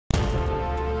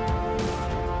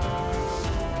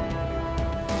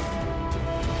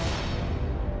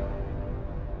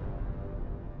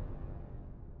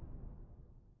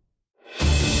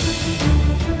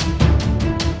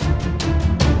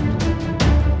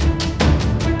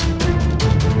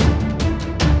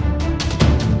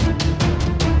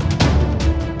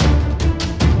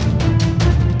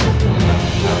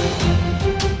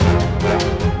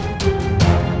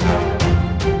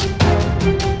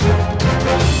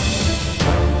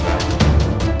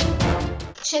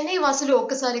వాసులు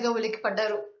ఒక్కసారిగా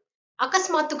ఉలిక్కిపడ్డారు.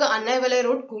 అకస్మాత్తుగా అన్నయ్యవలె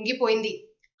రోడ్ కుంగిపోయింది.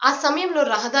 ఆ సమయంలో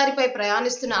రహదారిపై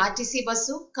ప్రయాణిస్తున్న ఆర్టీసీ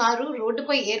బస్సు, కారు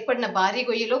రోడ్డుపై ఏర్పడిన భారీ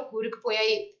గొయ్యిలో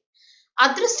కూరుకుపోయాయి.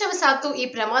 అదృష్టవశాత్తు ఈ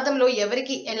ప్రమాదంలో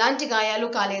ఎవరికీ ఎలాంటి గాయాలు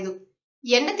కాలేదు.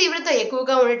 ఎండ తీవ్రత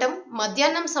ఎక్కువగా ఉండటం,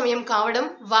 మధ్యాహ్నం సమయం కావడం,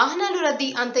 వాహనాలు రద్దీ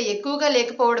అంత ఎక్కువగా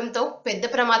లేకపోవడంతో పెద్ద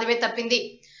ప్రమాదమే తప్పింది.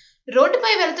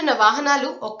 రోడ్డుపై వెళుతున్న వాహనాలు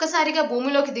ఒక్కసారిగా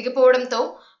భూమిలోకి దిగిపోవడంతో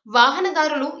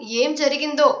వాహనదారులు ఏం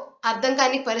జరిగిందో అర్థం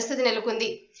కాని పరిస్థితి నెలకొంది.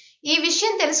 ఈ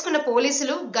విషయం తెలుసుకున్న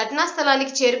పోలీసులు ఘటనా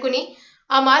స్థలానికి చేరుకుని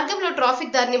ఆ మార్గంలో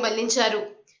ట్రాఫిక్ దారిని మళ్లించారు.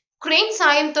 క్రేన్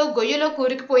సాయంతో గొయ్యిలో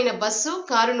కూరుకుపోయిన బస్సు,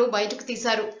 కారును బయటకు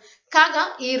తీశారు. కాగా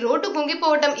ఈ రోడ్డు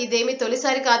కుంగిపోవడం ఇదేమీ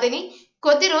తొలిసారి కాదని,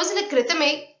 కొద్ది రోజుల క్రితమే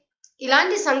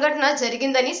ఇలాంటి సంఘటన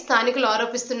జరిగిందని స్థానికులు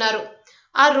ఆరోపిస్తున్నారు.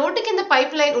 ఆ రోడ్డు కింద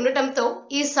పైప్ లైన్ ఉండటంతో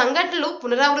ఈ సంఘటనలు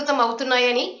పునరావృతం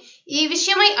అవుతున్నాయని, ఈ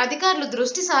విషయమై అధికారులు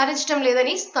దృష్టి సారించడం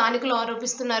లేదని స్థానికులు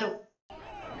ఆరోపిస్తున్నారు.